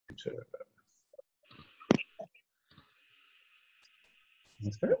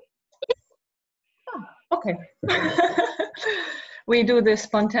Okay. We do the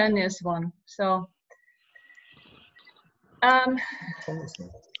spontaneous one. So, hi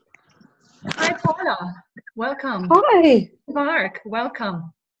Paula, welcome. Hi. Mark,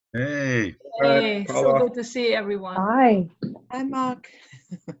 welcome. Hey. Hey, so good to see everyone. Hi. Hi, Mark.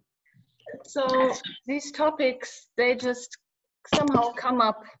 So these topics, they just somehow come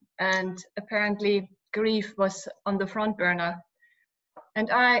up, and apparently grief was on the front burner. And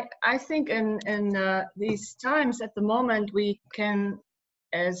I think in these times at the moment, we can,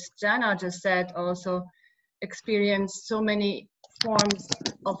 as Jana just said, also experience so many forms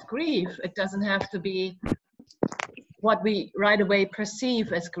of grief. It doesn't have to be what we right away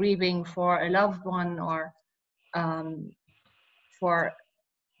perceive as grieving for a loved one, or for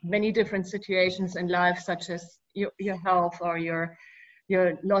many different situations in life, such as your health, or your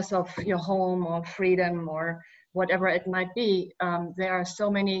loss of your home or freedom, or whatever it might be. There are so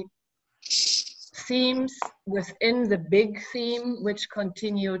many themes within the big theme which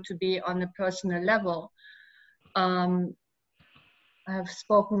continue to be on a personal level. I have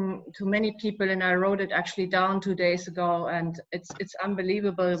spoken to many people, and I wrote it actually down 2 days ago, and it's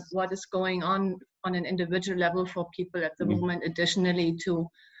unbelievable what is going on an individual level for people at the moment, additionally to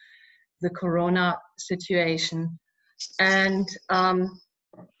the corona situation. And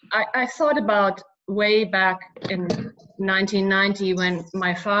I thought about way back in 1990 when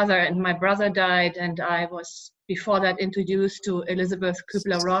my father and my brother died, and I was before that introduced to Elizabeth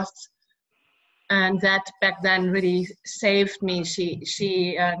Kübler-Ross, and that back then really saved me.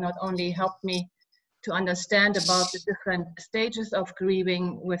 She not only helped me to understand about the different stages of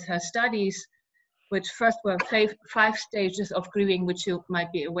grieving with her studies, which first were 5 stages of grieving, which you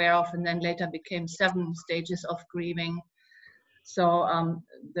might be aware of, and then later became 7 stages of grieving. So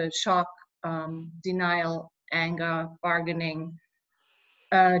the shock, denial, anger, bargaining,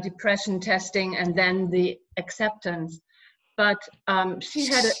 depression testing, and then the acceptance. But she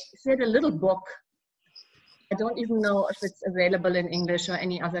had a little book. I don't even know if it's available in English or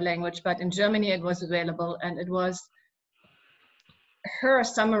any other language, but in Germany it was available, and it was her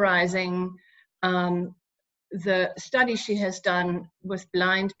summarizing the study she has done with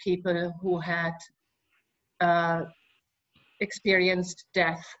blind people who had experienced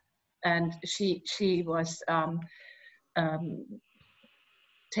death, and she was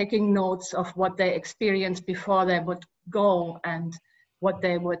taking notes of what they experienced before they would go and what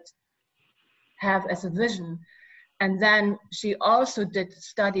they would have as a vision. And then she also did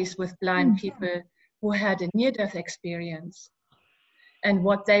studies with blind people who had a near-death experience, and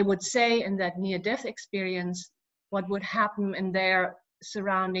what they would say in that near-death experience, what would happen in their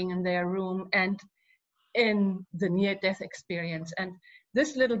surrounding, in their room, and in the near-death experience. And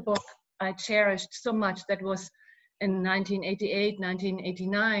this little book I cherished so much. That was in 1988,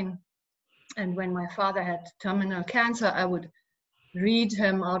 1989. And when my father had terminal cancer, I would read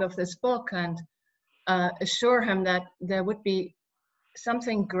him out of this book and assure him that there would be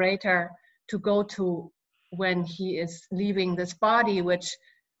something greater to go to when he is leaving this body, which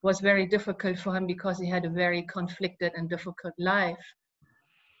was very difficult for him because he had a very conflicted and difficult life.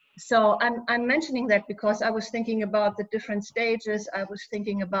 So I'm mentioning that because I was thinking about the different stages. I was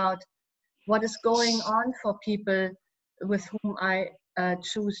thinking about what is going on for people with whom I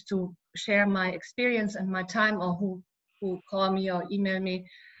choose to share my experience and my time, or who call me or email me.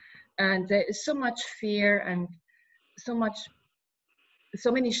 And there is so much fear and so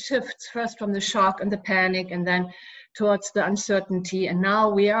many shifts, first from the shock and the panic, and then towards the uncertainty. And now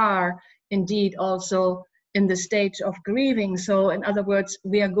we are indeed also in the stage of grieving. So in other words,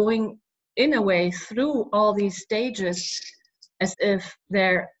 we are going in a way through all these stages as if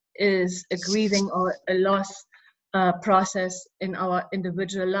there is a grieving or a loss process in our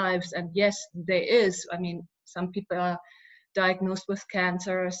individual lives. And yes, there is. I mean, some people are diagnosed with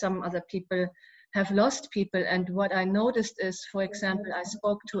cancer, some other people have lost people. And what I noticed is, for example, I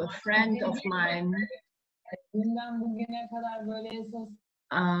spoke to a friend of mine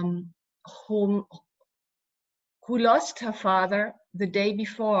who lost her father the day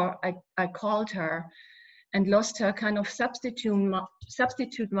before I called her, and lost her kind of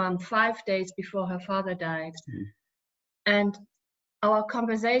substitute mom 5 days before her father died. And our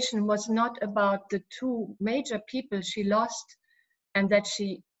conversation was not about the 2 major people she lost, and that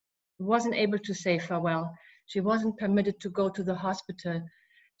she wasn't able to say farewell. She wasn't permitted to go to the hospital.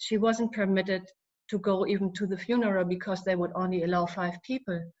 She wasn't permitted to go even to the funeral because they would only allow 5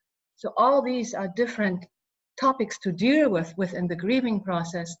 people. So all these are different topics to deal with within the grieving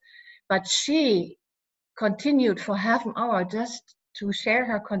process. But she continued for half an hour just to share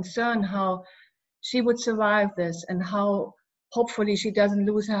her concern how she would survive this, and how hopefully she doesn't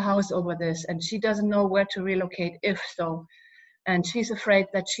lose her house over this, and she doesn't know where to relocate if so, and she's afraid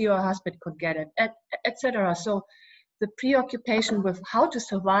that she or her husband could get it, etc. So the preoccupation with how to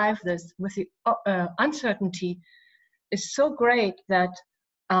survive this, with the uncertainty, is so great that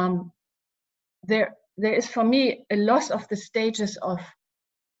there is for me a loss of the stages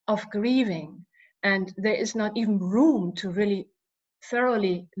of grieving, and there is not even room to really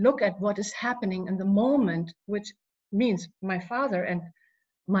thoroughly look at what is happening in the moment, which means my father and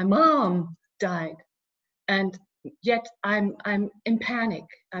my mom died, and yet I'm in panic.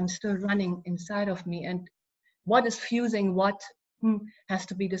 I'm still running inside of me, and what is fusing what has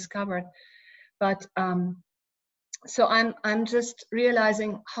to be discovered. But so I'm just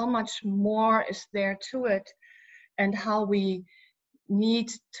realizing how much more is there to it, and how we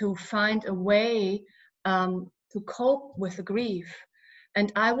need to find a way to cope with the grief.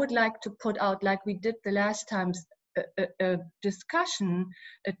 And I would like to put out, like we did the last times, a discussion,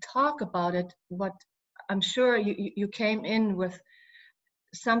 a talk about it. What I'm sure you came in with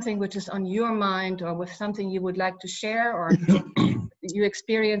something which is on your mind, or with something you would like to share, or you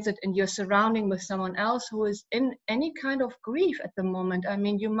experience it in your surrounding with someone else who is in any kind of grief at the moment. I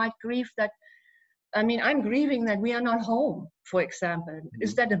mean, you might grieve that, I mean, I'm grieving that we are not home, for example.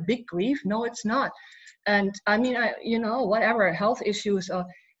 Is that a big grief? No, it's not. And I mean, you know, whatever, health issues, or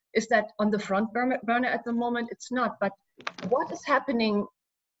is that on the front burner at the moment? It's not. But what is happening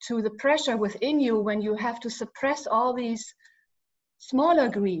to the pressure within you when you have to suppress all these smaller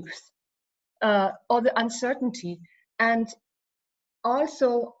griefs, or the uncertainty? And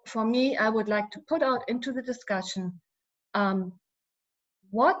also, for me, I would like to put out into the discussion,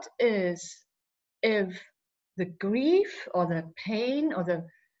 what is if the grief or the pain or the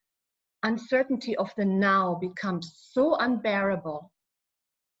uncertainty of the now becomes so unbearable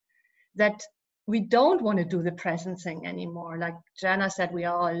that we don't want to do the present thing anymore. Like Jana said, we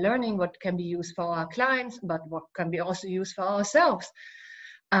are all learning what can be used for our clients, but what can be also used for ourselves.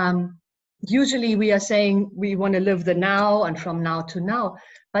 Usually we are saying we want to live the now and from now to now.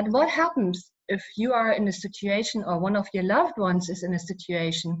 But what happens if you are in a situation, or one of your loved ones is in a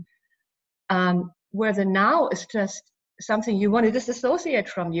situation where the now is just something you want to disassociate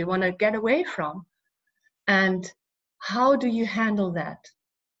from, you want to get away from? And how do you handle that?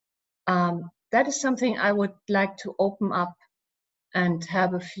 That is something I would like to open up and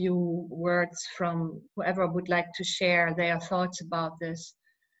have a few words from whoever would like to share their thoughts about this.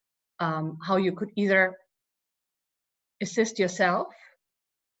 How you could either assist yourself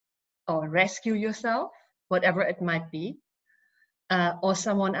or rescue yourself, whatever it might be, or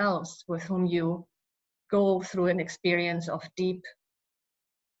someone else with whom you go through an experience of deep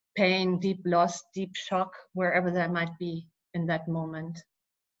pain, deep loss, deep shock, wherever that might be in that moment.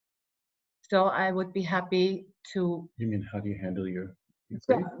 So I would be happy to... You mean, how do you handle your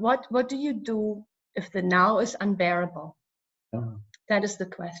so what do you do if the now is unbearable? That is the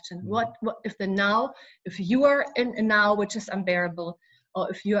question. What if the now, if you are in a now which is unbearable, or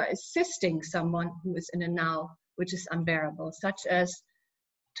if you are assisting someone who is in a now which is unbearable, such as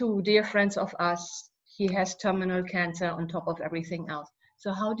two dear friends of us, he has terminal cancer on top of everything else.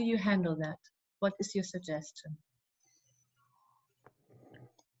 So how do you handle that? What is your suggestion?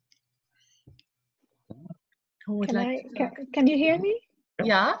 Who would like to talk? Can you hear me?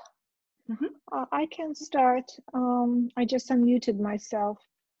 Yeah. I can start. I just unmuted myself.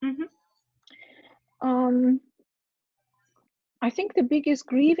 I think the biggest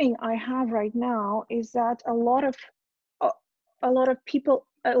grieving I have right now is that a lot of people,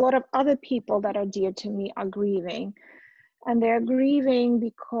 a lot of other people that are dear to me are grieving, and they're grieving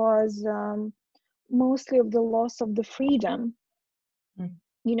because mostly of the loss of the freedom.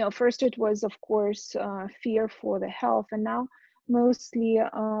 You know, first it was, of course, fear for the health, and now mostly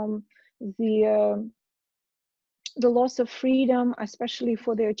the loss of freedom, especially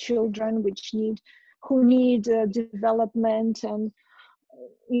for their children, who need development, and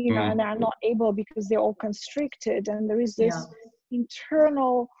you know, and are not able because they're all constricted, and there is this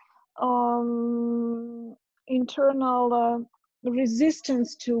internal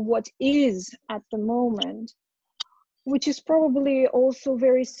resistance to what is at the moment, which is probably also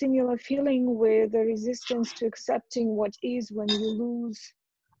very similar feeling with the resistance to accepting what is when you lose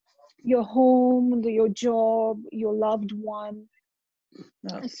your home, your job, your loved one.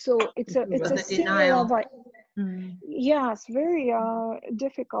 So it's a similar vibe. Yeah, it's very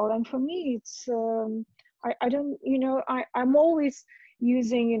difficult. And for me, it's I don't, you know, I'm always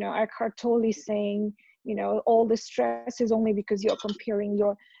using, you know, Eckhart Tolle saying, you know, all the stress is only because you're comparing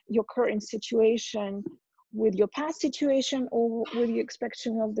your current situation with your past situation or with the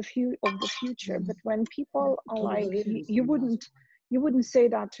expectation of the future. But when people are like, you wouldn't say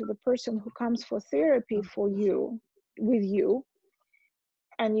that to the person who comes for therapy with you,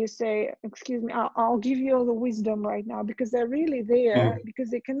 and you say, excuse me, I'll give you all the wisdom right now, because they're really there because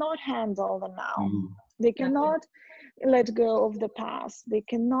they cannot handle the now. They cannot let go of the past. They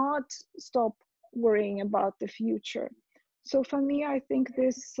cannot stop worrying about the future. So for me, I think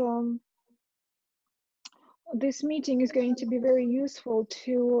this meeting is going to be very useful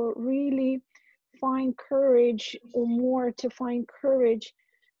to really find courage, or more to find courage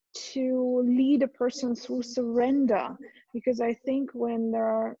to lead a person through surrender. Because I think when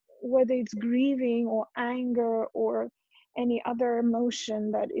whether it's grieving or anger or any other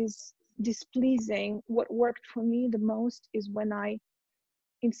emotion that is displeasing, what worked for me the most is when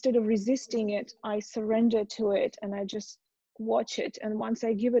instead of resisting it, I surrender to it and I just watch it. And once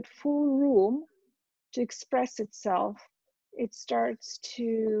I give it full room to express itself, it starts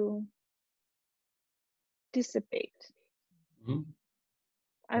to dissipate.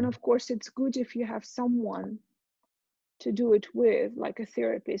 And of course, it's good if you have someone to do it with, like a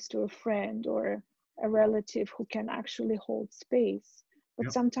therapist or a friend or a relative who can actually hold space.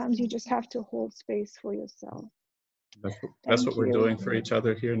 But sometimes you just have to hold space for yourself. That's what we're doing for each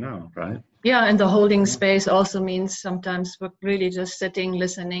other here now, right? Yeah, and the holding space also means sometimes we're really just sitting,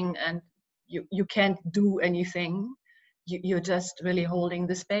 listening, and you can't do anything. You're just really holding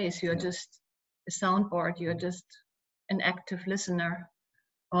the space. You're just a soundboard. You're just an active listener,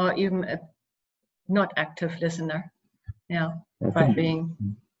 or even a not active listener. Yeah, by being.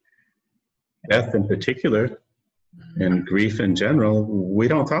 Death in particular, and grief in general, we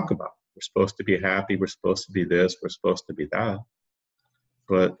don't talk about. We're supposed to be happy. We're supposed to be this. We're supposed to be that.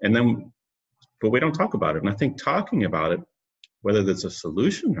 But we don't talk about it. And I think talking about it, whether there's a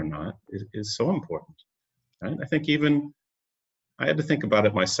solution or not, is so important. Right? I think even I had to think about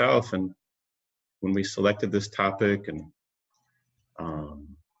it myself. And when we selected this topic and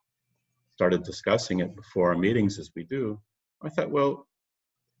started discussing it before our meetings, as we do, I thought, well,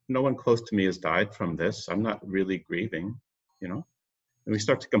 no one close to me has died from this. I'm not really grieving, And we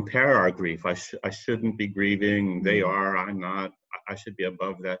start to compare our grief. I shouldn't be grieving. They are. I'm not. I should be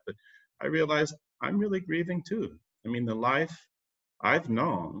above that. But I realized I'm really grieving too. I mean, the life I've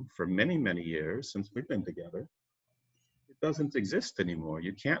known for many, many years since we've been together, it doesn't exist anymore.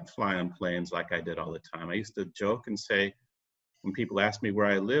 You can't fly on planes like I did all the time. I used to joke and say, when people asked me where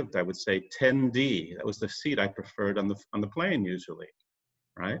I lived, I would say 10D. That was the seat I preferred on the plane usually,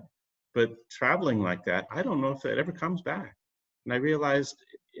 right? But traveling like that, I don't know if it ever comes back. And I realized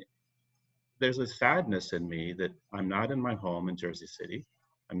there's a sadness in me that I'm not in my home in Jersey City.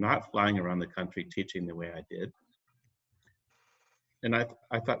 I'm not flying around the country teaching the way I did. And I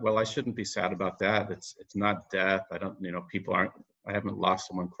thought, well, I shouldn't be sad about that. It's not death. I don't, I haven't lost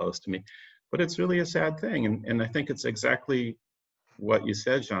someone close to me, but it's really a sad thing. And I think it's exactly what you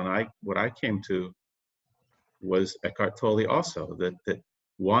said, Jean. What I came to was Eckhart Tolle also, that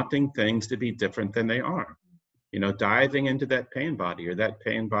wanting things to be different than they are. Diving into that pain body, or that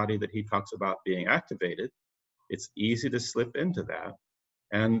pain body that he talks about being activated, it's easy to slip into that.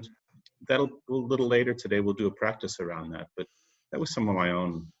 And a little later today, we'll do a practice around that. But that was some of my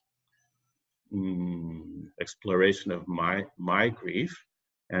own exploration of my grief.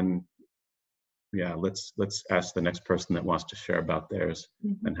 And yeah, let's ask the next person that wants to share about theirs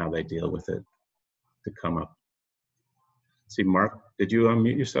and how they deal with it to come up. See, Mark, did you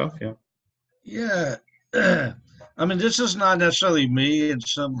unmute yourself? Yeah. Yeah. I mean, this is not necessarily me,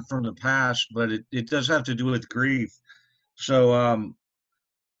 it's something from the past, but it does have to do with grief. So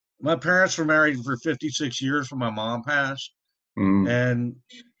my parents were married for 56 years when my mom passed. And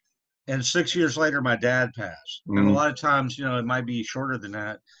 6 years later, my dad passed. And a lot of times, it might be shorter than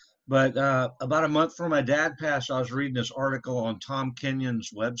that. But about a month before my dad passed, I was reading this article on Tom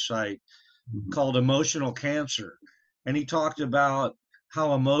Kenyon's website called Emotional Cancer. And he talked about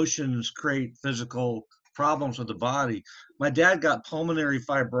how emotions create physical problems with the body. My dad got pulmonary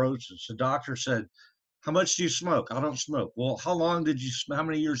fibrosis. The doctor said, "How much do you smoke?" "I don't smoke." "Well, how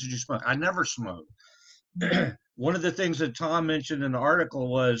many years did you smoke?" "I never smoked." One of the things that Tom mentioned in the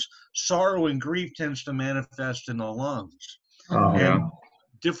article was sorrow and grief tends to manifest in the lungs. And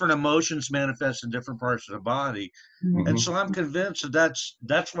different emotions manifest in different parts of the body. And so I'm convinced that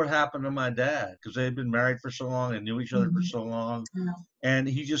that's what happened to my dad, because they had been married for so long and knew each other for so long. And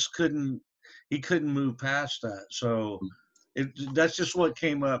he just couldn't move past that. So that's just what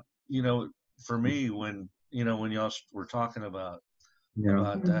came up, for me when y'all were talking about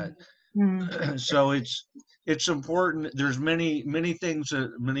that. So it's important. There's many things,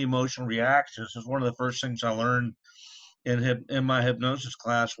 many emotional reactions. It's one of the first things I learned in my hypnosis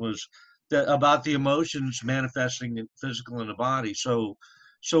class was that about the emotions manifesting in physical in the body. So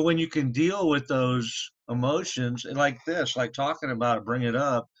when you can deal with those emotions like this, like talking about it, bring it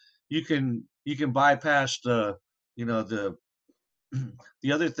up, you can bypass the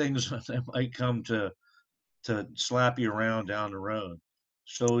the other things that might come to slap you around down the road.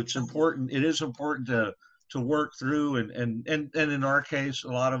 So it's important. It is important to work through and in our case, a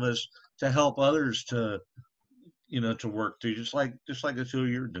lot of us to help others to to work through, just like the two of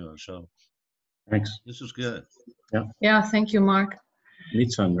you are doing. So Thanks. this is good. Yeah, thank you, Mark.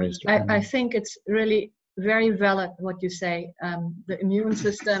 Nitsan raised her hand. I think it's really very valid what you say. The immune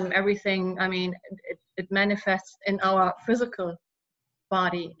system, everything, I mean, it manifests in our physical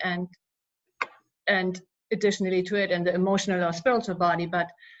body and additionally to it in the emotional or spiritual body.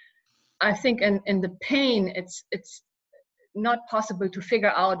 But I think in the pain, it's not possible to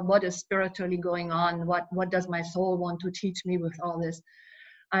figure out what is spiritually going on, what does my soul want to teach me with all this.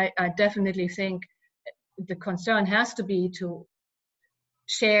 I definitely think the concern has to be to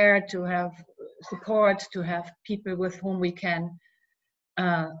share, to have support, to have people with whom we can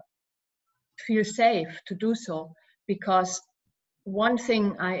feel safe to do so. Because one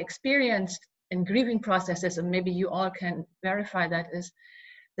thing I experienced in grieving processes, and maybe you all can verify that, is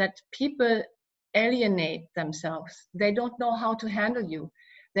that people alienate themselves. They don't know how to handle you.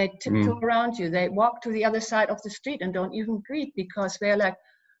 They tiptoe around you. They walk to the other side of the street and don't even greet because they're like,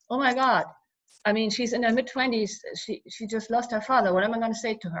 oh my God, I mean, she's in her mid-20s. She just lost her father. What am I going to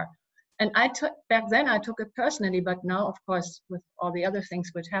say to her? And back then I took it personally, but now, of course, with all the other things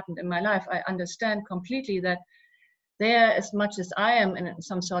which happened in my life, I understand completely that they're as much as I am in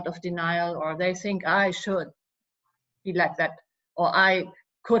some sort of denial, or they think I should be like that, or I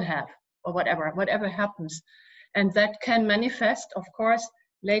could have, or whatever happens. And that can manifest, of course,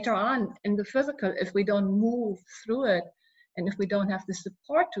 later on in the physical if we don't move through it and if we don't have the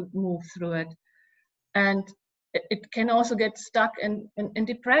support to move through it. And it can also get stuck in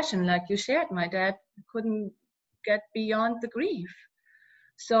depression, like you shared. My dad couldn't get beyond the grief.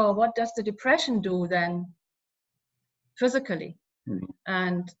 So what does the depression do then physically?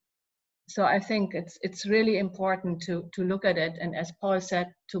 And so I think it's really important to look at it, and as Paul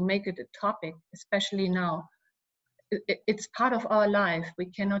said, to make it a topic, especially now. It's part of our life. We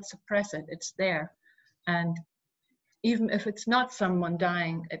cannot suppress it. It's there. And even if it's not someone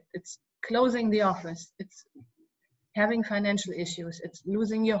dying, it's closing the office, it's having financial issues, it's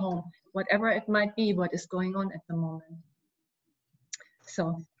losing your home, whatever it might be, what is going on at the moment.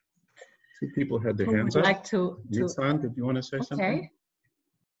 So Two people had their who hands would up. like to Nitsan, did you want to say something?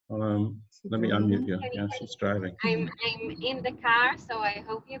 Let me unmute you. Yeah, she's driving. I'm in the car, so I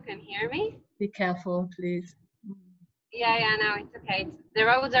hope you can hear me. Be careful, please. Yeah, no, it's okay. The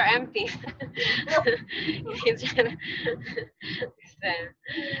roads are empty.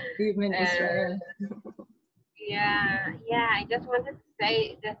 Even in Israel. Yeah, I just wanted to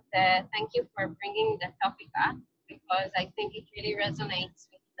say that thank you for bringing the topic up, because I think it really resonates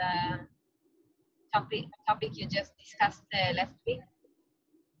with the topic you just discussed last week.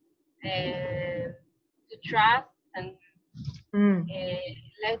 To trust and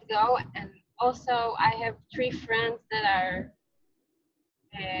let go. And also I have 3 friends that are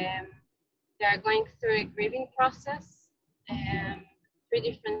they are going through a grieving process, 3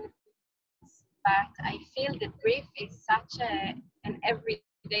 different things, but I feel that grief is such an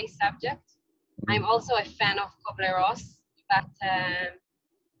everyday subject. I'm also a fan of Kubler-Ross, but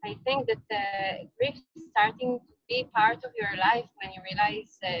I think that grief is starting to be part of your life when you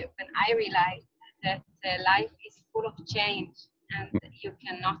realize, when I realized that life is full of change and you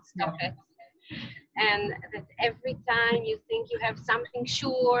cannot stop it. And that every time you think you have something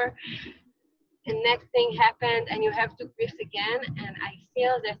sure, the next thing happened and you have to grieve again. And I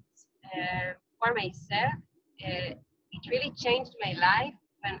feel that for myself, it really changed my life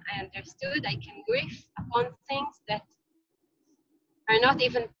when I understood I can grieve upon things that are not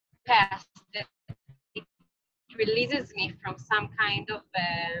even past, that it releases me from some kind of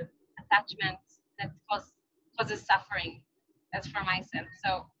attachment that causes suffering. That's for myself.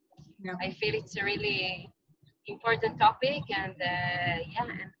 So yeah. I feel it's a really important topic, and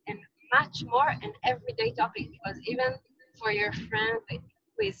and much more an everyday topic, because even for your friend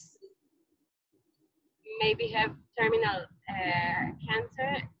who is maybe have terminal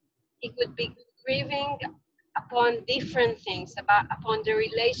cancer, he could be grieving upon different things, upon the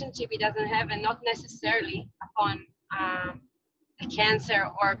relationship he doesn't have, and not necessarily upon the cancer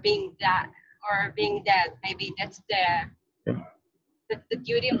or being dead. Maybe that's the that's the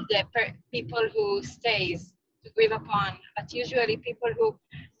duty of the people who stays to grieve upon. But usually people who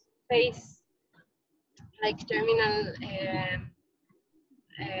face like terminal,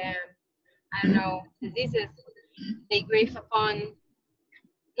 I don't know, diseases, they grieve upon,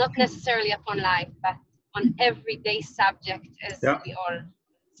 not necessarily upon life, but on everyday subject as we all.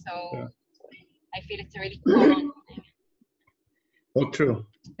 So I feel it's a really common thing. Oh, true.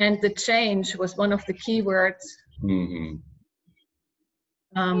 And the change was one of the key words. Mm-hmm.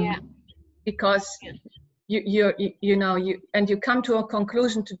 Because you come to a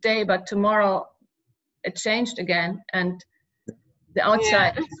conclusion today, but tomorrow it changed again, and the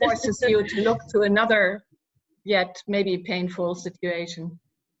outside forces you to look to another, yet maybe painful situation.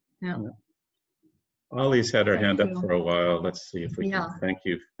 Ollie's had her hand up for a while. Let's see if we can. Thank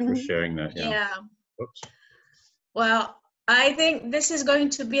you for sharing that. Oops. Well, I think this is going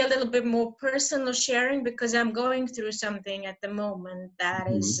to be a little bit more personal sharing, because I'm going through something at the moment that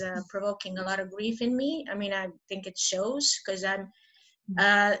is provoking a lot of grief in me. I mean, I think it shows, because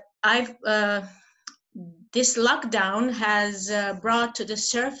this lockdown has brought to the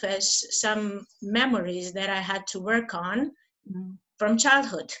surface some memories that I had to work on from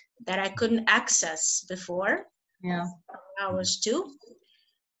childhood that I couldn't access before. I was 2,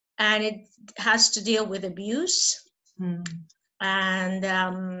 and it has to deal with abuse. And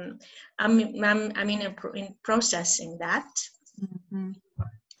I'm in processing that.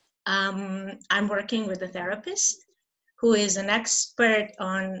 I'm working with a therapist who is an expert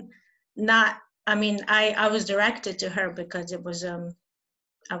on I was directed to her because it was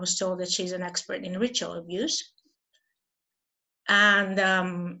I was told that she's an expert in ritual abuse. And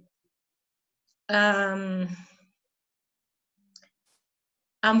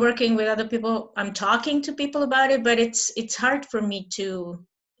I'm working with other people. I'm talking to people about it, but it's hard for me to.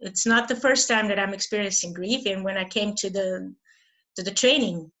 It's not the first time that I'm experiencing grief. And when I came to the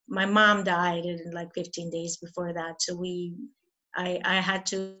training, my mom died in like 15 days before that. So I had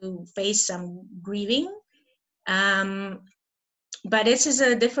to face some grieving. But this is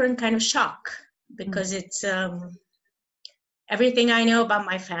a different kind of shock, because it's everything I know about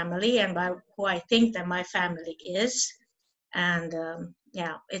my family and about who I think that my family is. And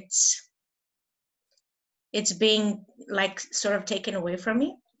it's being like sort of taken away from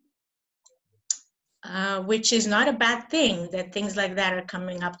me, which is not a bad thing that things like that are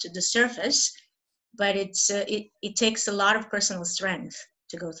coming up to the surface, but it takes a lot of personal strength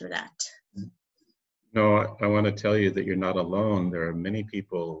to go through that. No, I want to tell you that you're not alone. There are many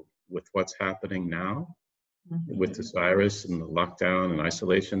people with what's happening now, with this virus and the lockdown and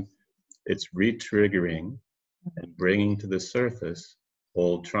isolation. It's re-triggering and bringing to the surface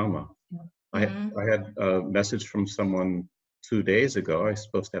old trauma. I had a message from someone 2 days ago. I was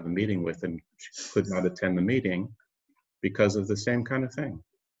supposed to have a meeting with him. She could not attend the meeting because of the same kind of thing,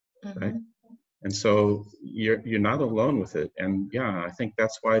 right? And so you're not alone with it. And I think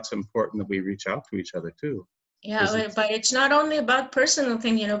that's why it's important that we reach out to each other too. But it's not only about personal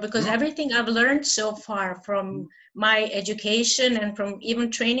thing, because everything I've learned so far from my education and from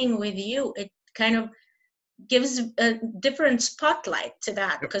even training with you, it kind of gives a different spotlight to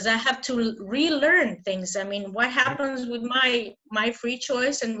that, because I have to relearn things. I mean, what happens with my free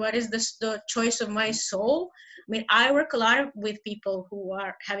choice, and what is the choice of my soul? I mean, I work a lot with people who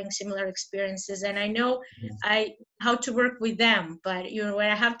are having similar experiences, and I know how to work with them. But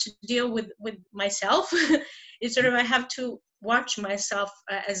when I have to deal with myself, it's sort of, I have to watch myself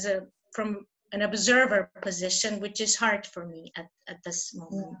from an observer position, which is hard for me at this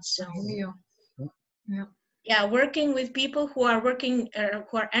moment. So working with people who are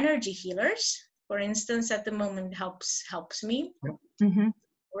who are energy healers, for instance, at the moment helps me.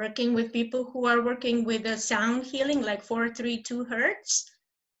 Working with people who are working with a sound healing, like 432 hertz.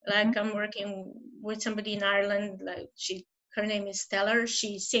 Like I'm working with somebody in Ireland, like her name is Stellar.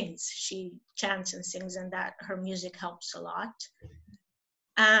 She sings, she chants and sings, and that her music helps a lot.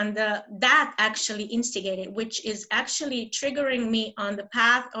 And that actually instigated, which is actually triggering me on the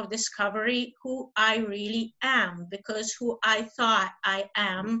path of discovery who I really am, because who I thought I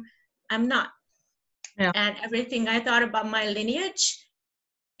am, I'm not. And everything I thought about my lineage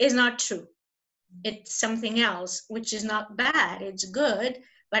is not true. It's something else, which is not bad, it's good,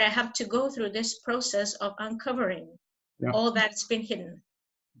 but I have to go through this process of uncovering all that's been hidden.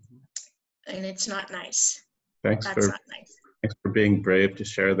 And it's not nice. Thanks not nice. Thanks for being brave to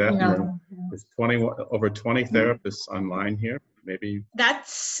share that. There's over 20 therapists online here. Maybe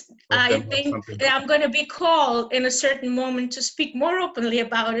I think I'm going to be called in a certain moment to speak more openly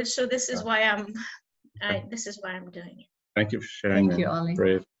about it. So this is why I'm doing it. Thank you for sharing. Thank you, Ollie.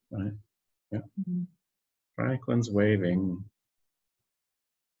 Brave. Right. Yeah. Franklin's waving.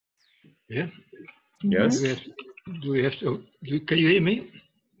 Yeah. Yes. Do we have to? Can you hear me?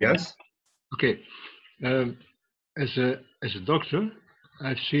 Yes. Okay. As a doctor,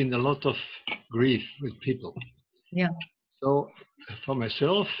 I've seen a lot of grief with people. Yeah. So for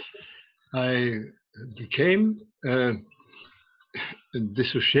myself, I became a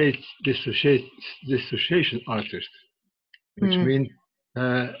dissociation artist, which means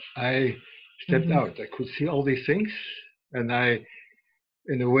I stepped out. I could see all these things, and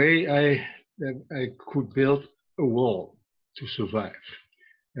in a way, I could build a wall to survive.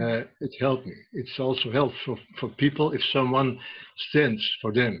 It helped me. It's also helpful for people if someone stands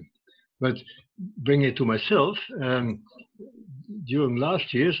for them. But bring it to myself. During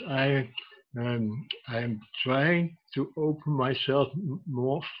last years, I'm trying to open myself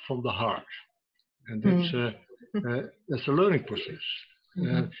more from the heart, and that's a learning process.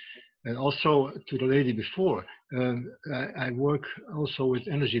 And also to the lady before, I work also with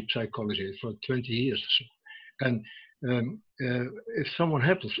energy psychology for 20 years or so. And if someone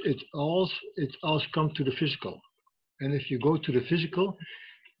happens, it all comes to the physical. And if you go to the physical,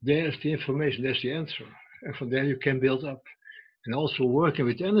 there's the information, there's the answer. And from there you can build up. And also working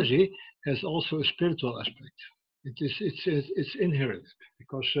with energy has also a spiritual aspect. It's inherent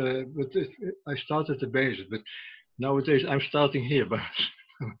because I started the basics, but nowadays I'm starting here by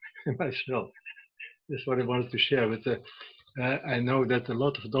myself. That's what I wanted to share. But I know that a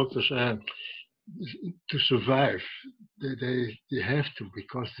lot of doctors, to survive, they have to,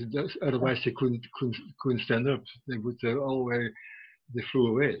 because otherwise they couldn't stand up. They would they flew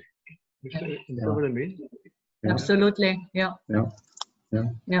away. You know what I mean? Yeah. Absolutely. Yeah. Yeah. Yeah.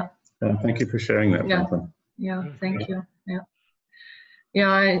 Yeah. Thank you for sharing that, Franklin. Yeah. Thank you. Yeah.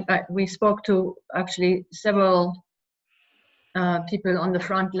 Yeah. We spoke to actually several people on the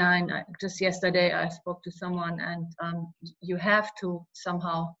front line. Just yesterday, I spoke to someone, and you have to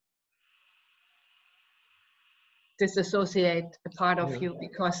somehow disassociate a part of you,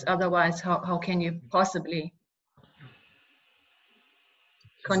 because otherwise, how can you possibly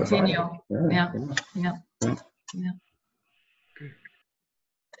continue? Yeah.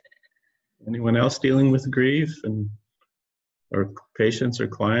 Anyone else dealing with grief, or patients or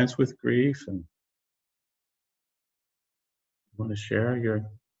clients with grief, and want to share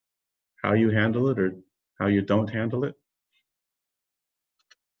how you handle it or how you don't handle it?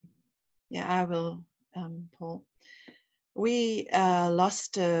 Yeah, I will, Paul. We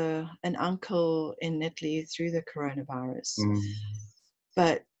lost an uncle in Italy through the coronavirus.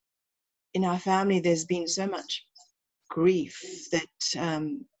 But in our family, there's been so much grief that,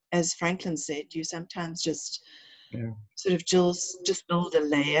 as Franklin said, you sometimes just sort of just build a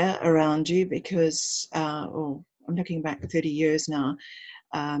layer around you, because I'm looking back 30 years now,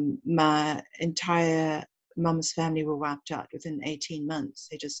 my entire mum's family were wiped out within 18 months.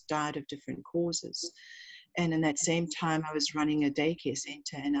 They just died of different causes. And in that same time, I was running a daycare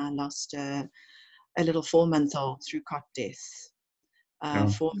center, and I lost a little 4-month-old through cot death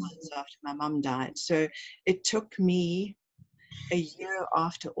 4 months after my mum died. So it took me a year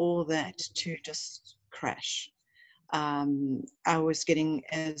after all that to just crash. I was getting,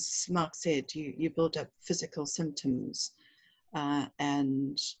 as Mark said, you build up physical symptoms,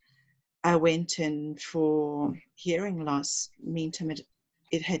 and I went in for hearing loss. Meantime,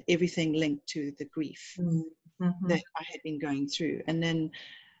 it had everything linked to the grief that I had been going through. And then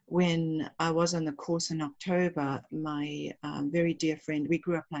when I was on the course in October, my very dear friend, we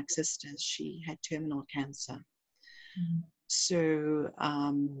grew up like sisters, she had terminal cancer. So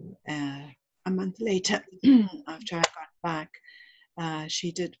a month later, after I got back,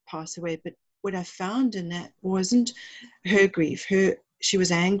 she did pass away. But what I found in that wasn't her grief. She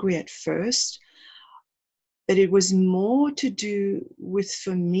was angry at first, but it was more to do with,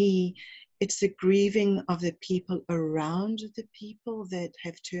 for me, it's the grieving of the people around the people that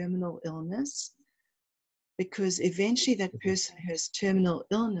have terminal illness, because eventually that person who has terminal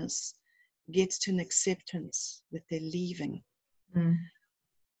illness gets to an acceptance that they're leaving.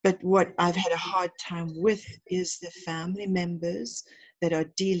 But what I've had a hard time with is the family members that are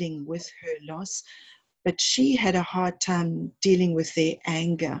dealing with her loss. But she had a hard time dealing with their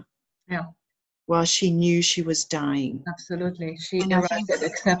anger. Yeah. While she knew she was dying. Absolutely. She arrived at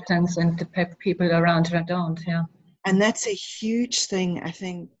acceptance, and the people around her don't. Yeah. And that's a huge thing, I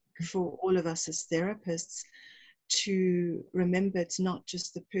think, for all of us as therapists, to remember it's not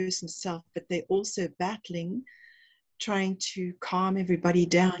just the person's self, but they're also battling, trying to calm everybody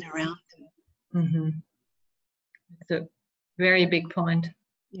down around them. It's a very big point.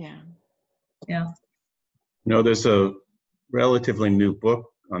 Yeah. Yeah. You know, there's a relatively new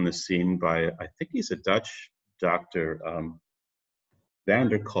book on the scene by, I think he's a Dutch doctor, Van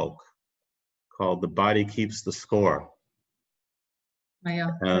der Kolk. called "The Body Keeps the Score."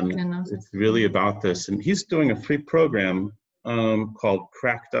 Yeah, and it's really about this. And he's doing a free program called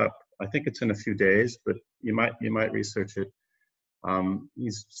Cracked Up. I think it's in a few days, but you might research it.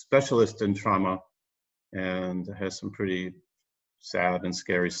 He's a specialist in trauma and has some pretty sad and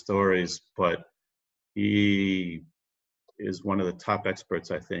scary stories, but he is one of the top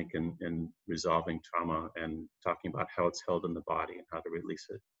experts, I think, in resolving trauma and talking about how it's held in the body and how to release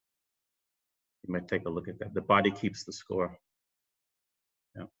it. You might take a look at that. The Body Keeps the Score.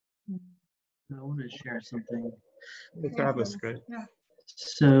 Yeah. I want to share something. Travis, great. Yeah.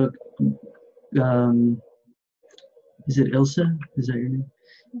 So, is it Ilsa? Is that your name?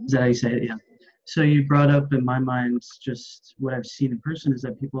 Is that how you say it? Yeah. So you brought up in my mind just what I've seen in person is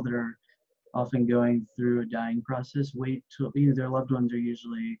that people that are often going through a dying process wait till their loved ones are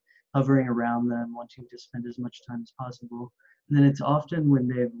usually hovering around them, wanting to spend as much time as possible. And then it's often when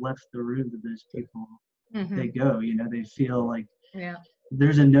they've left the room that those people they go. They feel like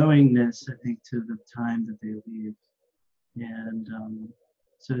there's a knowingness, I think, to the time that they leave. And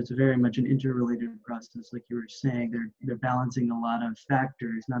so it's very much an interrelated process, like you were saying. They're balancing a lot of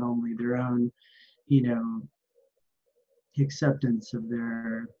factors, not only their own, acceptance of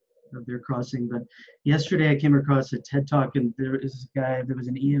their crossing. But yesterday I came across a TED Talk, and there was a guy that was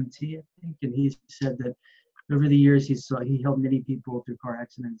an EMT, I think, and he said that over the years he helped many people through car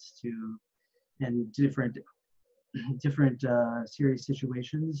accidents and different serious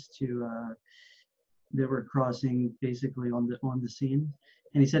situations that were crossing basically on the scene.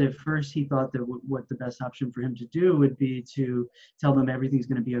 And he said at first he thought that what the best option for him to do would be to tell them everything's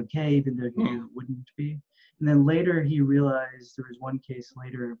going to be okay, even though he knew it wouldn't be. And then later he realized, there was one case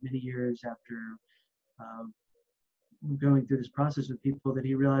later, many years after going through this process with people, that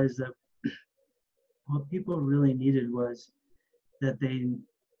he realized that what people really needed was that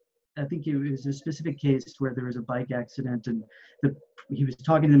I think it was a specific case where there was a bike accident, and he was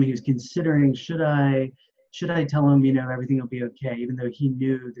talking to them, he was considering, should I tell him, everything will be okay, even though he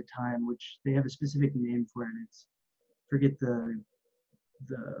knew the time, which they have a specific name for it. It's, forget the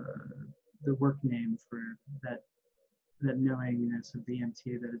work name for that knowingness of the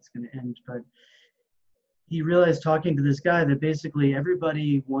EMT that it's going to end. But he realized, talking to this guy, that basically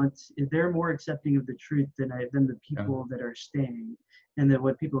everybody they're more accepting of the truth than the people that are staying. And that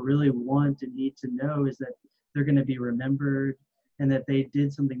what people really want and need to know is that they're going to be remembered and that they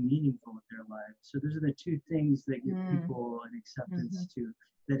did something meaningful with their lives. So those are the two things that give people an acceptance to,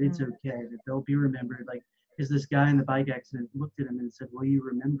 that it's okay, that they'll be remembered. Like, because this guy in the bike accident looked at him and said, "Will you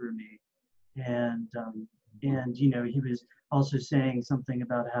remember me?" And he was also saying something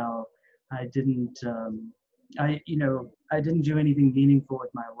about how I didn't do anything meaningful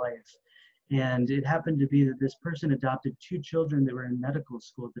with my life. And it happened to be that this person adopted 2 children that were in medical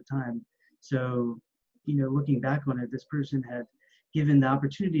school at the time. So, looking back on it, this person had given the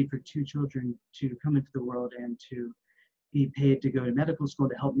opportunity for 2 children to come into the world and to be paid to go to medical school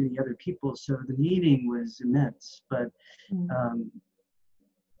to help many other people. So the meaning was immense, but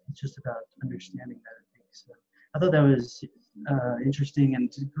it's just about understanding that, I think. So I thought that was interesting, and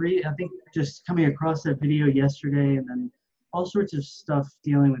to agree, I think just coming across that video yesterday, and then all sorts of stuff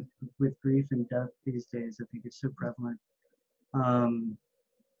dealing with grief and death these days, I think it's so prevalent.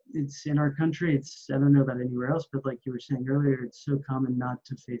 It's in our country, I don't know about anywhere else, but like you were saying earlier, it's so common not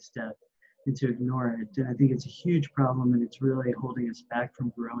to face death and to ignore it. And I think it's a huge problem, and it's really holding us back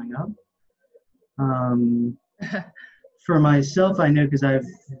from growing up. For myself, I know, because I've,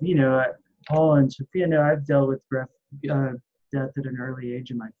 Paul and Sophia know, I've dealt with death at an early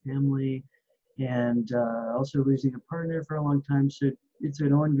age in my family, and also losing a partner for a long time. So it's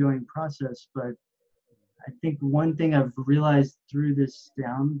an ongoing process. But I think one thing I've realized through this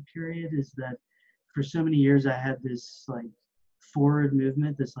down period is that for so many years I had this like forward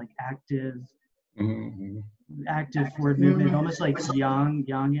movement, this like active forward movement, almost like yang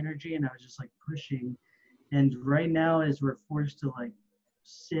energy, and I was just like pushing. And right now, as we're forced to like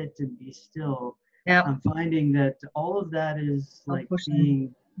sit and be still, I'm finding that all of that is like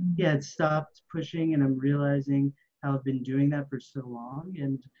being, it stopped pushing, and I'm realizing how I've been doing that for so long,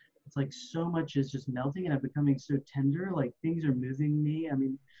 and it's like so much is just melting, and I'm becoming so tender. Like things are moving me. I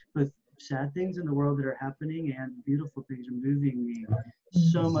mean, both sad things in the world that are happening and beautiful things are moving me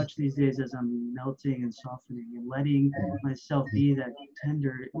so much these days, as I'm melting and softening and letting myself be that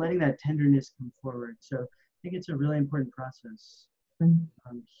tender, letting that tenderness come forward. So I think it's a really important process,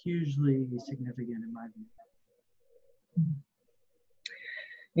 hugely significant in my view.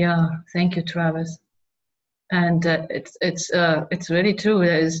 Yeah, thank you, Travis. And it's really true.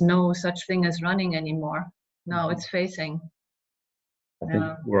 There is no such thing as running anymore. No, it's facing. I think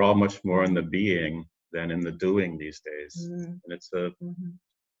we're all much more in the being than in the doing these days. And it's it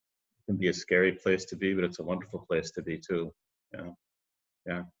can be a scary place to be, but it's a wonderful place to be too.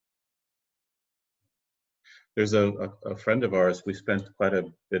 Yeah. There's a friend of ours, we spent quite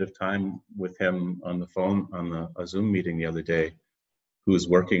a bit of time with him on the phone on a Zoom meeting the other day, who's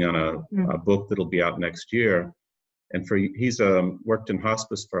working on a book that'll be out next year. And he's worked in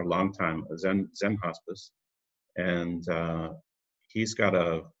hospice for a long time, a Zen hospice. And he's got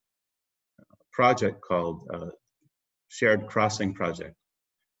a project called Shared Crossing Project.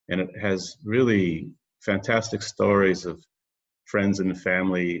 And it has really fantastic stories of friends and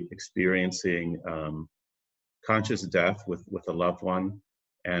family experiencing conscious death with a loved one,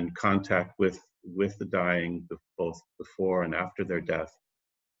 and contact with the dying, both before and after their death,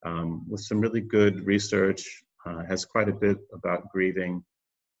 with some really good research. Has quite a bit about grieving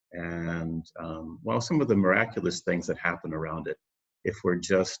and some of the miraculous things that happen around it if we're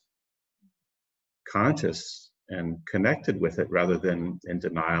just conscious and connected with it rather than in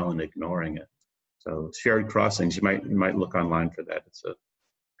denial and ignoring it. So Shared Crossings, you might look online for that. It's a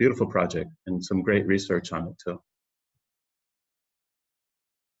beautiful project and some great research on it too.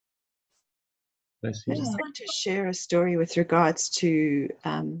 I just want to share a story with regards to,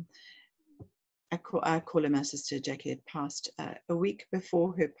 I call her my sister Jackie, had passed a week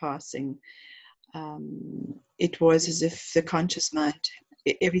before her passing. It was as if the conscious mind,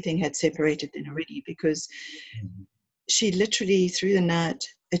 everything had separated then already, because she literally through the night,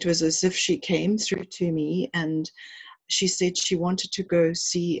 it was as if she came through to me and she said she wanted to go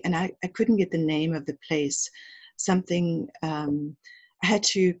see, and I couldn't get the name of the place, something, I had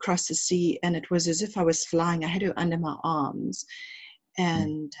to cross the sea, and it was as if I was flying. I had her under my arms,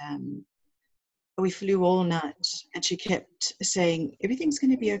 and we flew all night, and she kept saying, everything's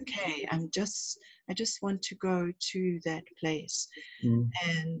going to be okay. I just want to go to that place.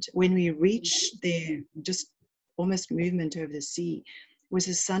 And when we reached there, just almost movement over the sea, was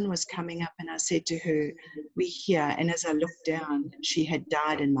the sun was coming up, and I said to her, we're here. And as I looked down, she had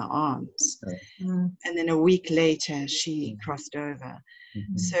died in my arms. And then a week later, she crossed over.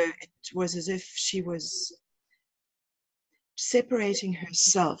 So it was as if she was separating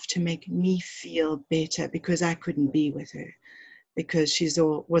herself to make me feel better, because I couldn't be with her, because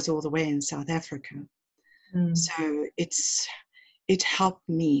was all the way in South Africa. So it helped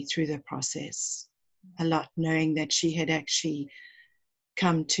me through the process a lot, knowing that she had actually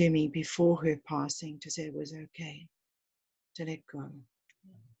come to me before her passing to say it was okay to let go.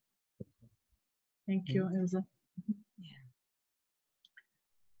 Thank you, Ilse.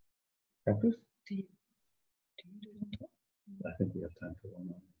 I think we have time for one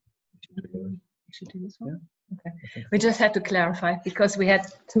more. We should do this one? Yeah. Okay. We just had to clarify because we had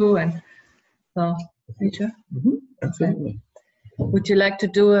two, and so Peter? Absolutely. Okay. Would you like to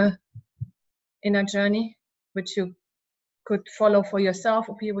do a inner journey, which you could follow for yourself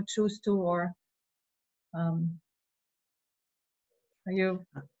if you would choose to, or are you?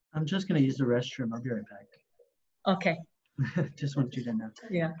 I'm just going to use the restroom. I'll be right back. Okay. Just want you to know.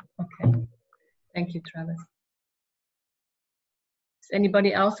 Yeah. Okay. Thank you, Travis. Is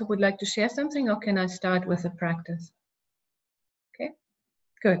anybody else who would like to share something, or can I start with the practice? Okay.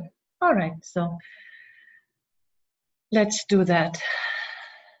 Good. All right. So let's do that.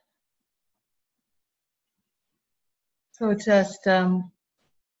 So just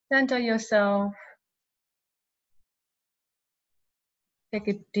center yourself. Take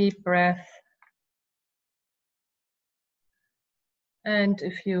a deep breath. And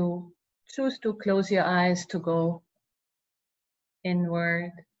if you choose to close your eyes to go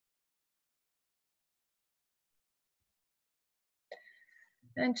inward.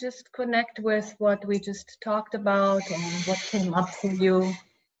 And just connect with what we just talked about and what came up for you.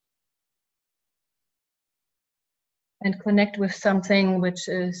 And connect with something which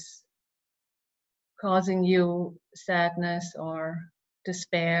is causing you sadness or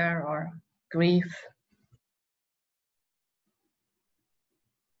despair or grief.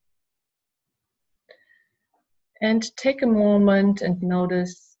 And take a moment and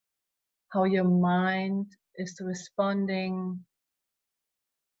notice how your mind is responding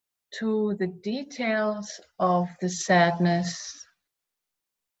to the details of the sadness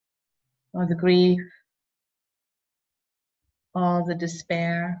or the grief or the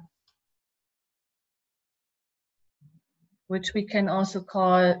despair, which we can also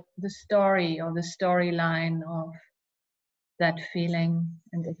call the story or the storyline of that feeling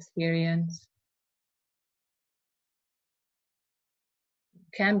and experience.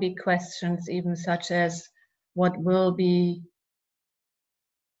 Can be questions even such as, what will be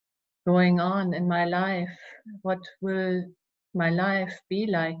going on in my life? What will my life be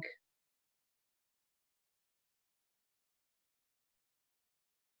like?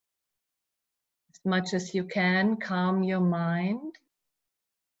 As much as you can, calm your mind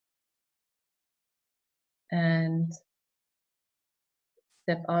and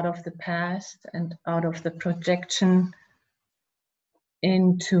step out of the past and out of the projection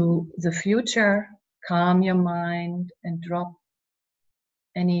into the future. Calm your mind and drop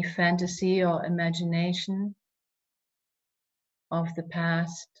any fantasy or imagination of the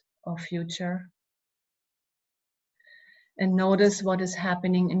past or future. And notice what is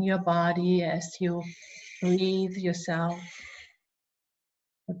happening in your body as you breathe yourself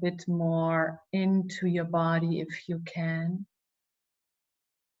a bit more into your body if you can.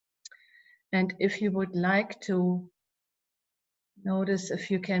 And if you would like to, notice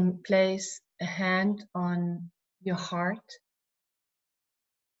if you can place a hand on your heart,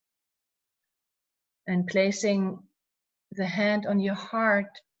 and placing the hand on your heart,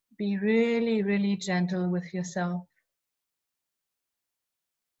 be really, really gentle with yourself.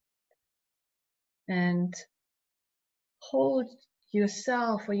 And hold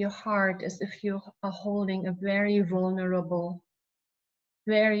yourself or your heart as if you are holding a very vulnerable,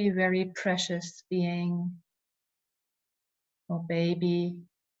 very, very precious being or baby,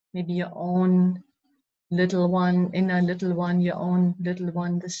 maybe your own little one, inner little one, your own little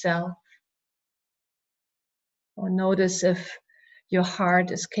one, the self. Or notice if your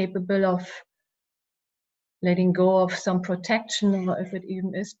heart is capable of letting go of some protection, or if it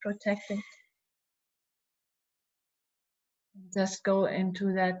even is protected. Just go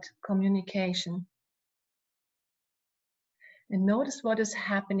into that communication. And notice what is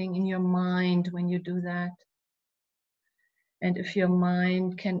happening in your mind when you do that. And if your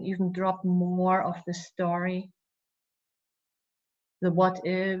mind can even drop more of the story, the what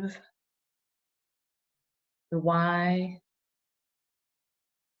if, the why.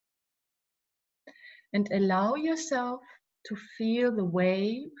 And allow yourself to feel the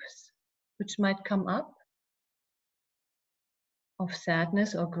waves which might come up of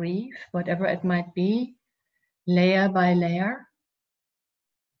sadness or grief, whatever it might be, layer by layer,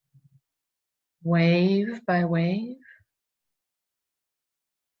 wave by wave.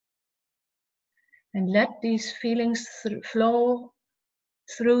 And let these feelings flow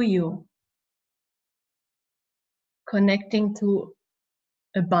through you, connecting to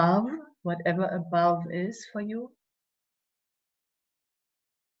above, whatever above is for you,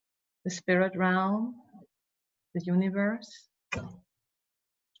 the spirit realm, the universe,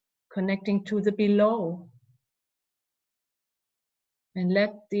 connecting to the below. And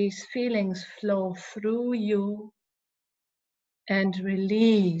let these feelings flow through you and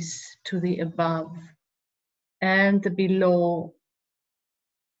release to the above and the below,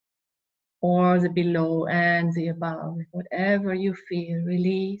 or the below and the above. Whatever you feel,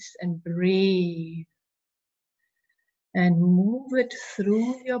 release and breathe. And move it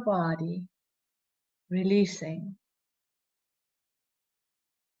through your body, releasing.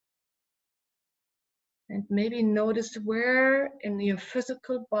 And maybe notice where in your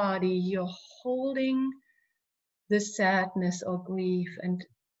physical body you're holding the sadness or grief, and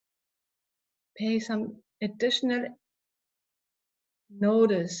pay some additional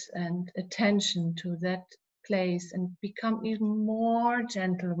notice and attention to that place and become even more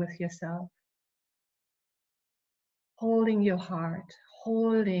gentle with yourself. Holding your heart,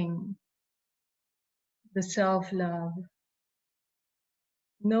 holding the self-love,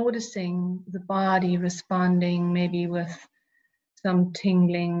 noticing the body responding maybe with some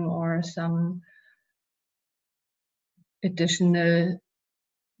tingling or some additional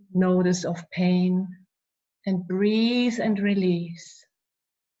notice of pain, and breathe and release.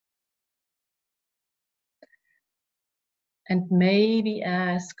 And maybe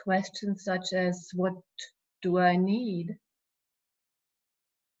ask questions such as, what do I need?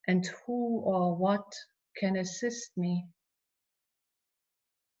 And who or what can assist me?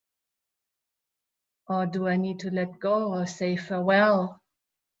 Or do I need to let go or say farewell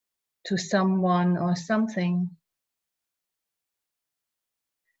to someone or something?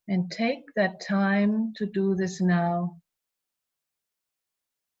 And take that time to do this now.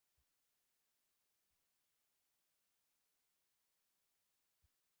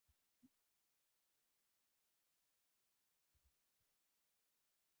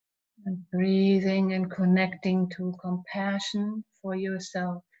 And breathing and connecting to compassion for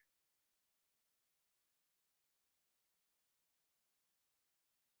yourself.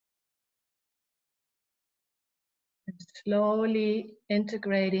 And slowly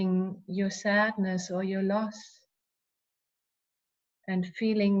integrating your sadness or your loss, and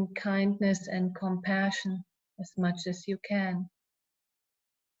feeling kindness and compassion as much as you can.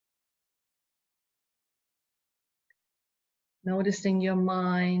 Noticing your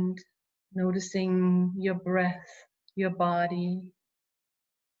mind, noticing your breath, your body.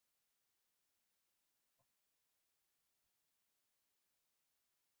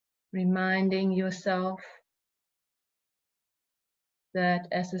 Reminding yourself that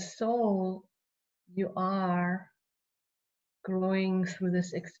as a soul, you are growing through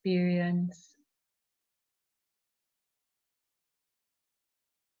this experience.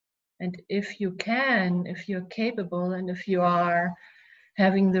 And if you can, if you're capable, and if you are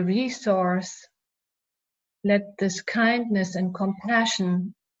having the resource, let this kindness and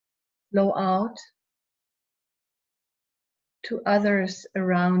compassion flow out to others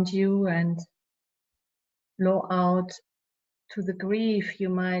around you and flow out to the grief you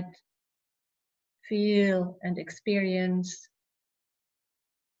might feel and experience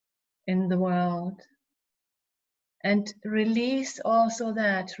in the world. And release also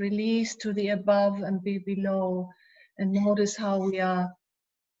that, release to the above and be below, and notice how we are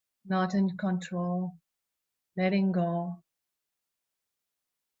not in control, letting go.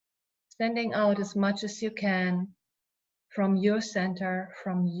 Sending out as much as you can from your center,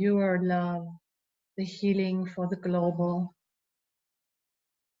 from your love, the healing for the global,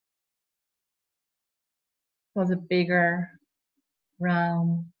 for the bigger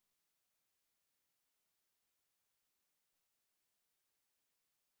realm.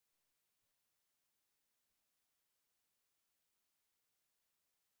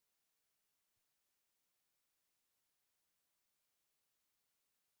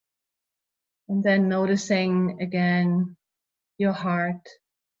 And then noticing again your heart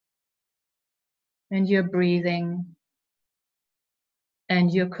and your breathing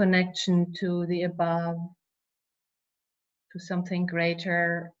and your connection to the above, to something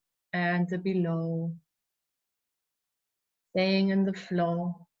greater and the below. Staying in the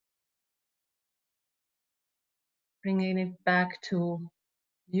flow, bringing it back to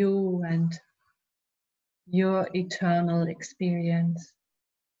you and your eternal experience.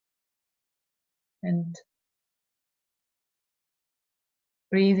 And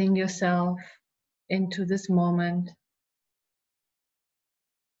breathing yourself into this moment,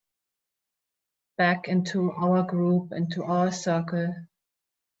 back into our group, into our circle.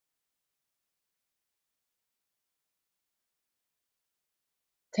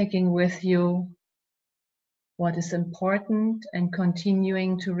 Taking with you what is important and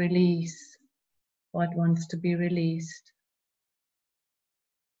continuing to release what wants to be released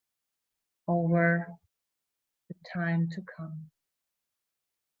over the time to come.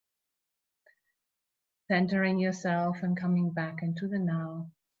 Centering yourself and coming back into the now.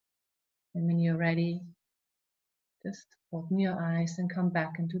 And when you're ready, just open your eyes and come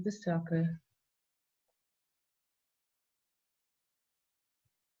back into the circle.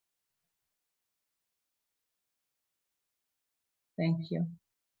 Thank you.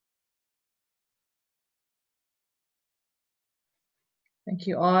 Thank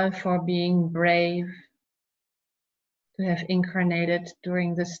you all for being brave to have incarnated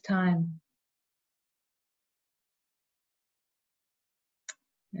during this time.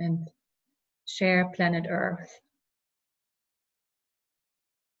 And share planet Earth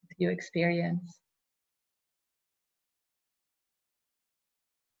with your experience.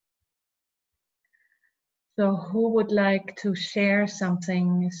 So who would like to share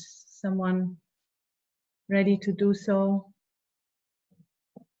something? Is someone ready to do so?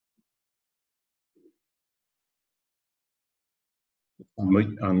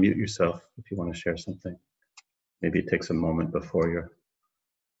 Unmute yourself if you want to share something. Maybe it takes a moment before you're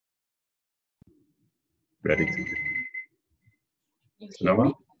ready to. You hear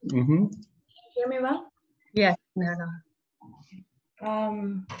me? Mm-hmm. Hear me well? Yes, Nana.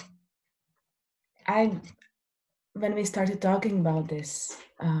 When we started talking about this,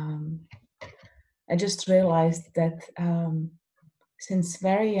 I just realized that since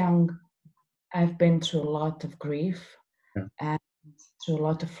very young, I've been through a lot of grief and through a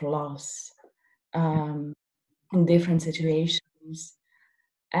lot of loss in different situations.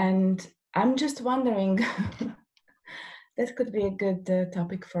 And I'm just wondering, that could be a good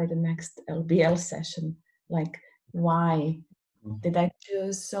topic for the next LBL session. Like, why did I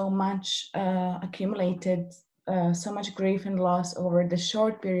choose so much accumulated, so much grief and loss over the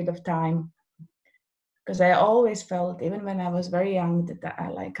short period of time? Because I always felt, even when I was very young, that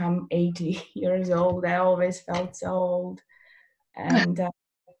I'm 80 years old. I always felt so old, and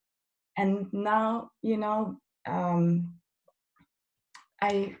now, you know,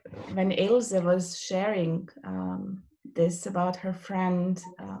 when Ilse was sharing this about her friend,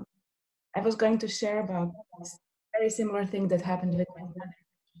 I was going to share about this very similar thing that happened with my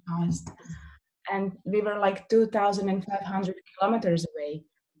past. And we were like 2,500 kilometers away.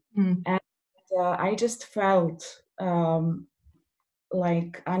 And I just felt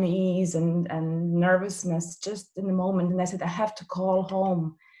like unease and nervousness just in the moment. And I said, I have to call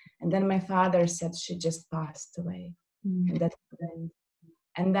home. And then my father said she just passed away. And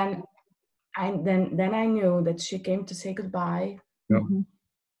then I knew that she came to say goodbye.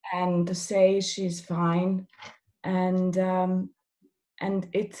 And to say she's fine. And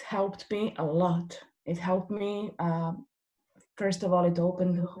it helped me a lot. It helped me. First of all, it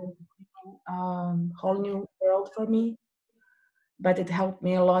opened a whole new world for me. But it helped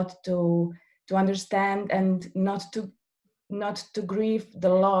me a lot to understand and not to grieve the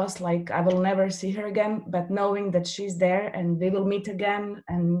loss, like I will never see her again, but knowing that she's there and we will meet again,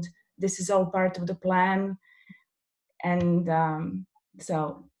 and this is all part of the plan. And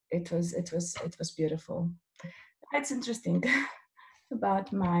so it was beautiful. It's interesting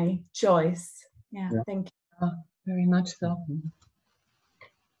about my choice. Yeah. Thank you. Very much so.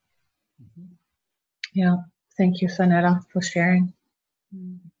 Yeah, thank you, Sanetta, for sharing.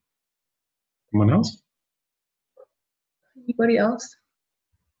 Someone else? Anybody else?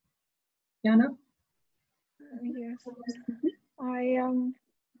 Jana? Yes.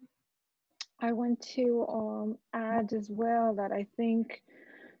 I want to add as well that I think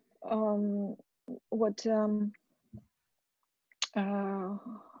what who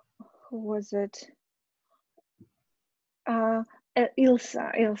was it?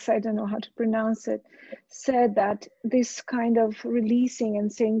 Ilsa, I don't know how to pronounce it, said that this kind of releasing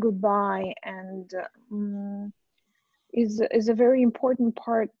and saying goodbye and is a very important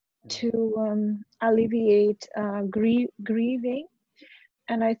part to alleviate grieving.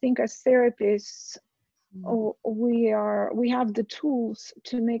 And I think as therapists, we have the tools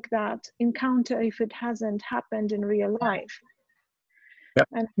to make that encounter if it hasn't happened in real life. Yep.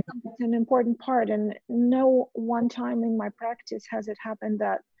 And it's an important part. And no one time in my practice has it happened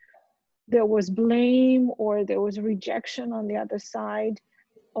that there was blame or there was rejection on the other side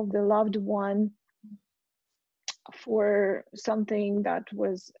of the loved one for something that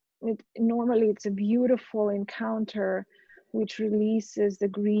was, normally it's a beautiful encounter which releases the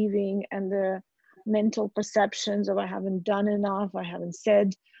grieving and the mental perceptions of I haven't done enough, I haven't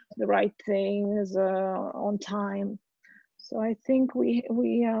said the right things on time. So I think we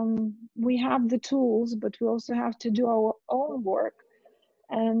have the tools, but we also have to do our own work.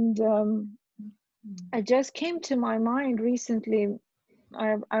 And it just came to my mind recently.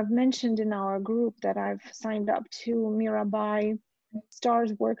 I've mentioned in our group that I've signed up to Mirabai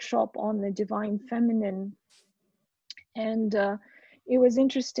Star's workshop on the divine feminine, and it was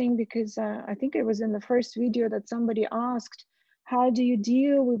interesting because I think it was in the first video that somebody asked, "How do you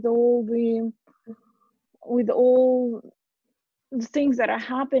deal with all the things that are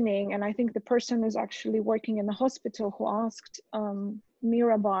happening?" And I think the person who's actually working in the hospital who asked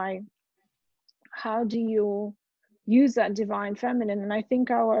Mirabai, how do you use that divine feminine? And I think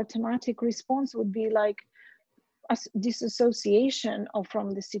our automatic response would be like a disassociation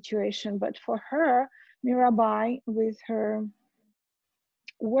from the situation. But for her, Mirabai, with her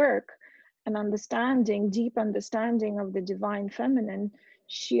work and understanding, deep understanding of the divine feminine,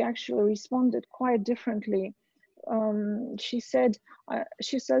 she actually responded quite differently. She said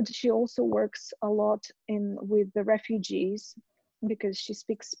she also works a lot with the refugees because she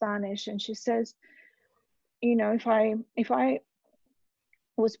speaks Spanish, and she says, you know, if I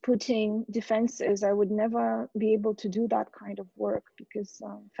was putting defenses, I would never be able to do that kind of work because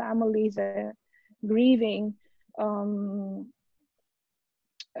families are grieving, you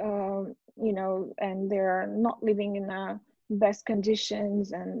know, and they're not living in the best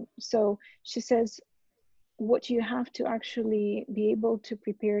conditions. And so she says, what you have to actually be able to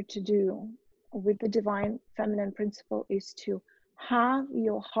prepare to do with the divine feminine principle is to have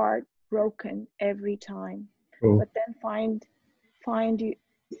your heart broken every time, but then find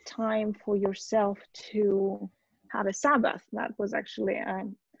time for yourself to have a Sabbath. That was actually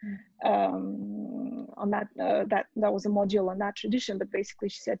on that that was a module on that tradition. But basically,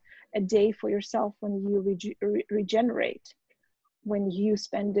 she said a day for yourself when you regenerate, when you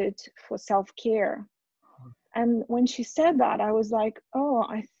spend it for self-care. And when she said that, I was like, oh,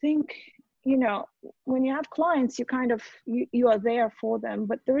 I think, you know, when you have clients, you kind of you are there for them.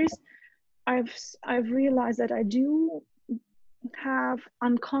 But there is, I've realized that I do have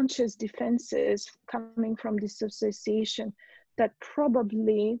unconscious defenses coming from disassociation that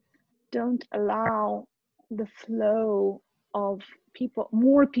probably don't allow the flow of people,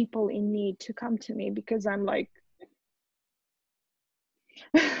 more people in need, to come to me, because I'm like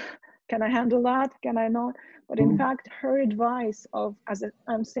can I handle that? Can I not? But in fact, her advice of,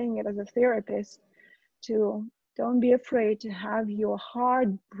 I'm saying it as a therapist, to don't be afraid to have your heart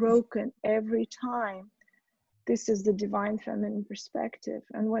broken every time. This is the divine feminine perspective.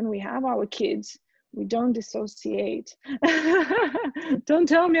 And when we have our kids, we don't dissociate. Don't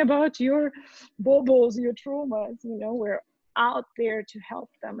tell me about your baubles, your traumas. You know, we're out there to help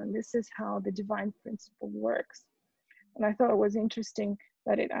them. And this is how the divine principle works. And I thought it was interesting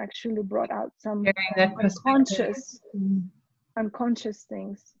that it actually brought out some unconscious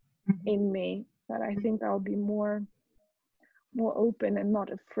things in me, that I think I'll be more open and not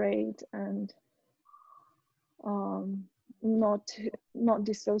afraid, and not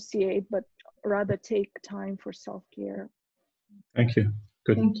dissociate, but rather take time for self-care. Thank you.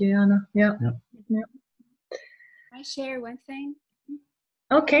 Good. Thank you, Anna. Yeah. Can I share one thing?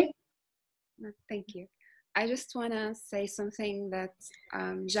 Okay. Thank you. I just want to say something that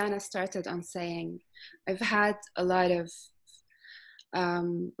Jana started on saying. I've had a lot of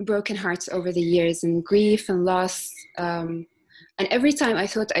broken hearts over the years, and grief and loss. And every time I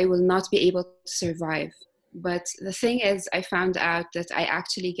thought I will not be able to survive. But the thing is, I found out that I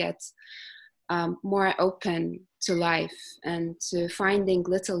actually get more open to life and to finding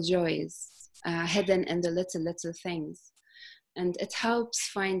little joys hidden in the little things. And it helps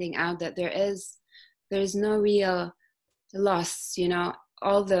finding out that there is no real loss, you know.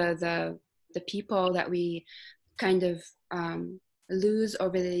 All the people that we kind of lose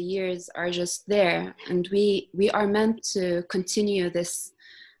over the years are just there, and we are meant to continue this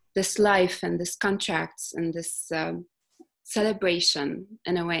life and this contracts and this celebration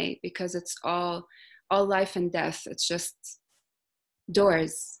in a way, because it's all life and death. It's just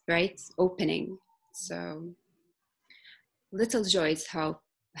doors, right, opening. So little joys help,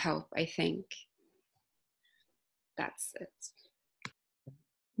 I think. That's it.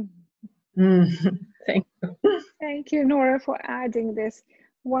 Thank you. Thank you, Nora, for adding this.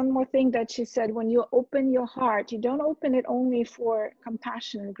 One more thing that she said, when you open your heart, you don't open it only for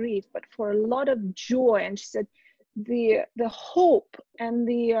compassion and grief, but for a lot of joy. And she said the hope and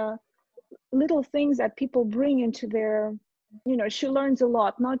the little things that people bring into their, you know, she learns a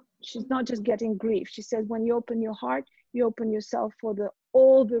lot. She's not just getting grief. She said when you open your heart, you open yourself for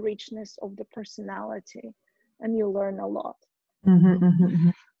all the richness of the personality, and you learn a lot.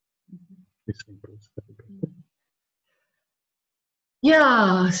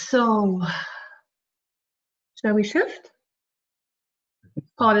 Yeah, so shall we shift?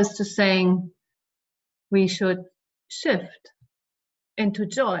 Paul is just saying we should shift into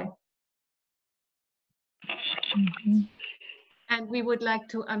joy. And we would like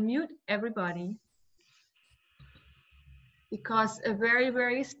to unmute everybody, because a very,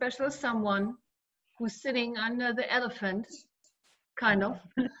 very special someone who's sitting under the elephant, kind of,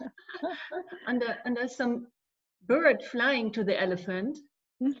 under some bird flying to the elephant,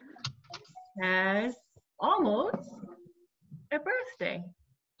 has almost a birthday.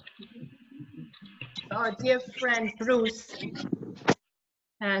 Our dear friend Bruce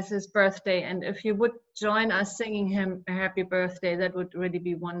has his birthday, and if you would join us singing him a happy birthday, that would really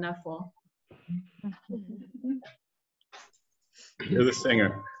be wonderful. You're the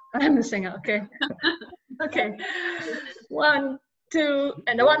singer. I'm the singer, okay. Okay. 1, 2,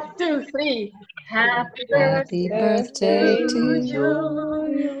 and 1, 2, 3. Happy birthday to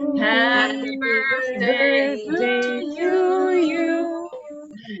you. Happy birthday to you.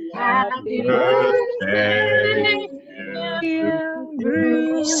 Happy birthday, dear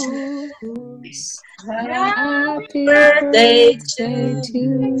Bruce. Happy birthday to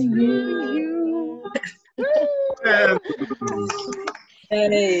you.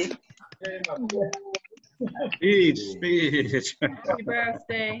 Hey. Speech. Happy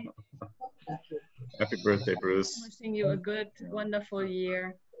birthday. Happy birthday, Bruce. Wishing you a good, wonderful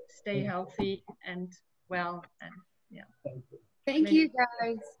year. Stay healthy and well. And yeah. Thank you,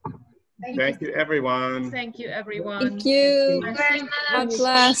 guys. Thank you, everyone. Thank you, everyone. Thank you. God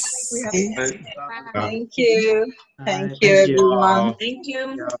bless. Thank you. Thank you, everyone. Thank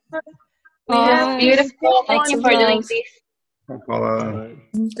you. We have beautiful. Thank you for doing this. Paula.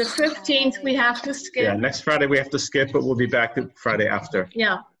 The 15th we have to skip. Yeah, next Friday we have to skip, but we'll be back the Friday after.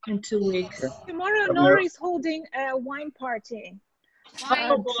 Yeah, in 2 weeks. Tomorrow, Nora is holding a wine party.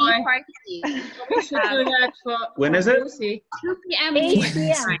 Oh boy. We should do that for. When is it? 2 p.m. 8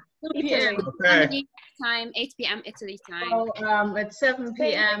 p.m. 2 p.m. Okay. time, 8 p.m. Italy time. Oh, at 7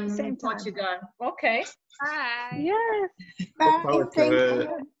 p.m. Same time. Portugal. Okay. Bye. Yes. Look forward to it.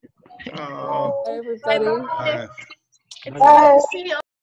 Oh. Everybody. Bye. It's nice to see you